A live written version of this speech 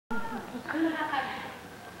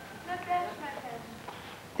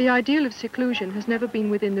The ideal of seclusion has never been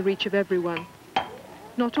within the reach of everyone.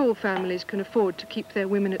 Not all families can afford to keep their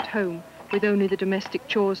women at home with only the domestic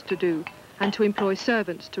chores to do and to employ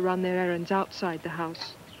servants to run their errands outside the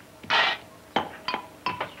house.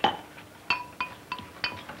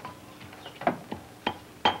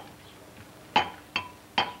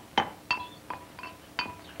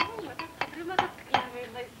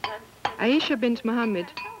 Aisha bint Mohammed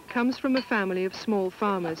comes from a family of small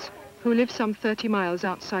farmers who live some 30 miles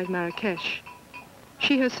outside Marrakesh.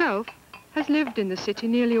 She herself has lived in the city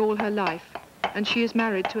nearly all her life, and she is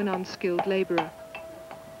married to an unskilled labourer.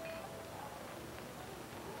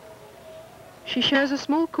 She shares a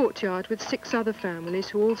small courtyard with 6 other families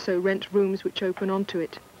who also rent rooms which open onto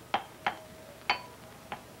it.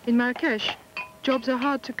 In Marrakesh, jobs are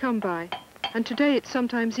hard to come by, and today it's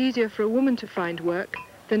sometimes easier for a woman to find work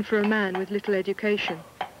than for a man with little education.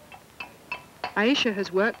 Aisha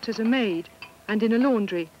has worked as a maid and in a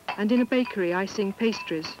laundry and in a bakery icing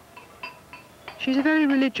pastries. She's a very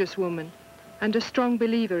religious woman and a strong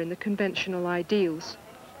believer in the conventional ideals.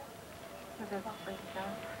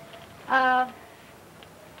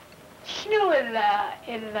 شنو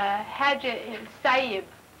الحاجة الصعيب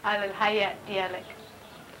على الحياة ديالك؟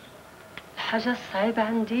 الحاجة الصعيبة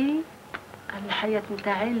عندي الحياة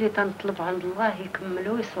نتاعي اللي تنطلب عند الله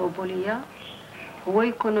يكملوا يصوبوا ليا، هو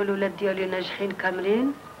يكونوا الولاد ديالي ناجحين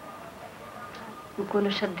كاملين، يكونوا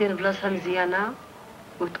شادين بلاصة مزيانة،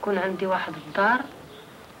 وتكون عندي واحد الدار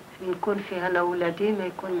نكون فيها انا وولادي، ما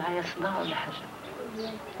يكون معايا صداع ولا حاجة.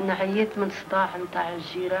 نعيت من صداع نتاع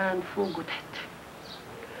الجيران فوق وتحت.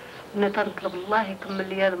 انا تنطلب الله يكمل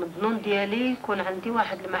لي المظنون ديالي، يكون عندي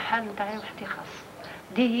واحد المحل نتاعي وحدي خاص.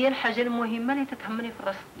 دي هي الحاجة المهمة اللي تتهمني في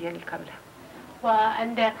الراس ديالي كاملة.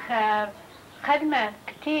 وعندك خدمة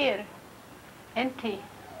كتير انتي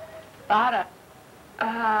بعرف.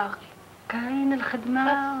 كاين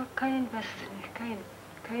الخدمة، كاين بس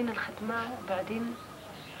كاين الخدمة، وبعدين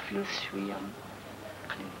فلوس شوية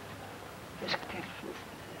قليل، مش كتير فلوس.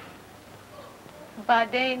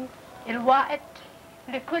 وبعدين الوقت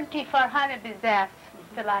اللي كنتي فرحانة بزاف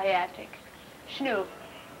في حياتك شنو؟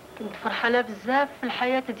 كنت فرحانة بزاف في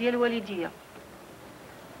الحياة ديال والديا.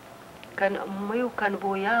 كان أمي وكان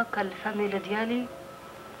بويا وكان الفاميلة ديالي،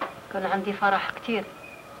 كان عندي فرح كتير.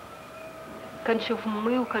 كنشوف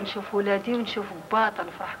أمي وكنشوف ولادي ونشوف با،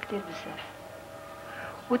 تنفرح كتير بزاف.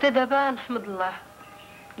 وتدابا نحمد الله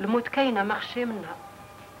الموت كاينة ما خشي منها،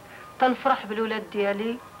 تنفرح بالولاد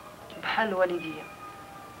ديالي بحال والديا.